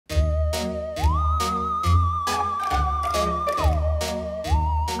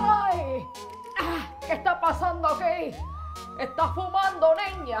aquí. ¿Estás fumando,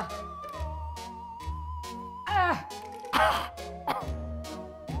 niña?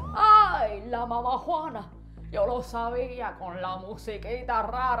 ¡Ay, la mamá Juana! Yo lo sabía con la musiquita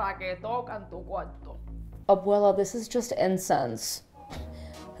rara que toca en tu cuarto. Abuela, this is just incense.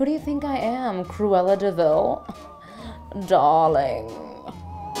 Who do you think I am, Cruella de Vil? Darling.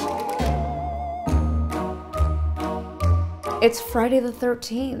 It's Friday the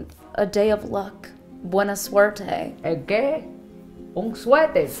 13th, a day of luck. Buena suerte. ¿El qué? Un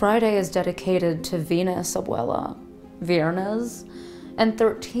suéter. Friday is dedicated to Venus, Abuela. Viernes. And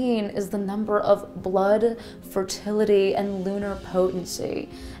 13 is the number of blood, fertility, and lunar potency,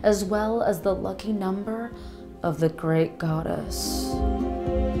 as well as the lucky number of the great goddess.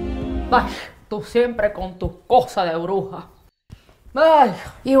 Ay, tú siempre con tu cosa de bruja. Ay.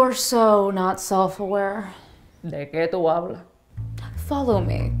 You are so not self-aware. ¿De qué tú hablas? Follow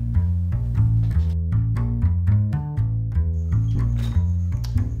me.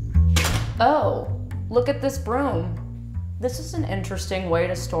 Oh, look at this broom. This is an interesting way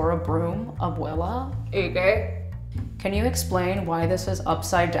to store a broom, Abuela. ¿Y qué? Can you explain why this is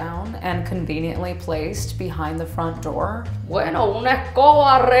upside down and conveniently placed behind the front door? Bueno, una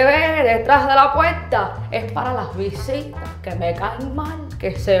escoba al revés detrás de la puerta es para las visitas que me caen mal,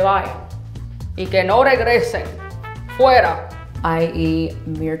 que se vayan y que no regresen. Fuera. I.e.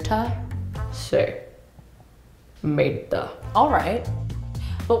 Mirta? Sí. Mirta. All right.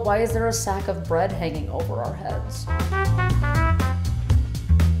 But why is there a sack of bread hanging over our heads?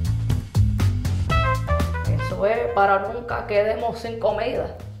 Eso es para nunca quedemos sin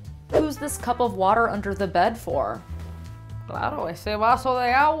comida. Who's this cup of water under the bed for? Claro, ese vaso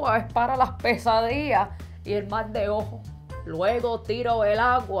de agua es para las pesadillas y el mal de ojo. Luego tiro el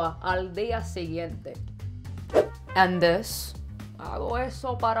agua al día siguiente. And this? Hago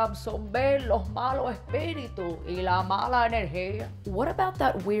eso para absorber los malos espíritus y la mala energía. What about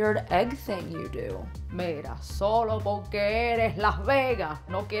that weird egg thing you do? Mira, solo porque eres Las Vegas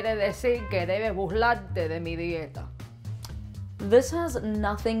no quiere decir que debes burlarte de mi dieta. This has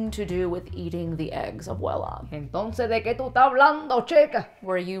nothing to do with eating the eggs, Abuela. Entonces, ¿de qué tú estás hablando, chica?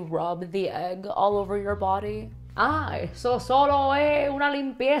 Where you rub the egg all over your body? Ah, eso solo es una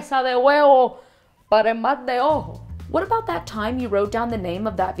limpieza de huevo para el mal de ojo. What about that time you wrote down the name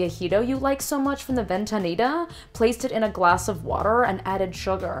of that viejito you like so much from the Ventanita, placed it in a glass of water, and added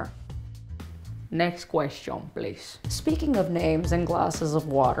sugar? Next question, please. Speaking of names and glasses of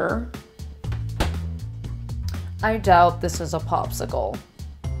water, I doubt this is a popsicle.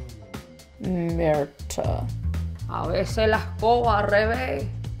 Mirta. A veces la escoba al revés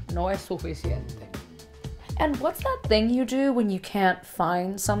no es suficiente. And what's that thing you do when you can't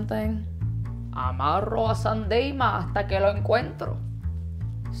find something? Amarro a Sandima hasta que lo encuentro.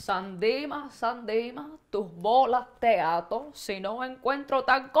 Sandima, Sandima, tus bolas te ato. Si no encuentro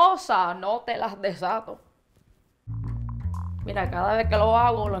tal cosa, no te las desato. Mira, cada vez que lo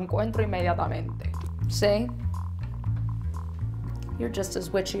hago, lo encuentro inmediatamente. See? You're just as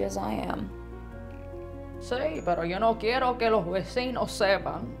witchy as I am. Sí, pero yo no quiero que los vecinos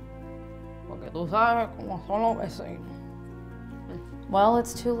sepan. Porque tú sabes cómo son los vecinos. Well,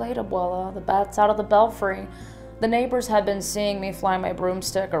 it's too late, Abuela. The bat's out of the belfry. The neighbors have been seeing me fly my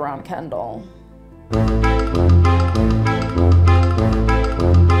broomstick around Kendall.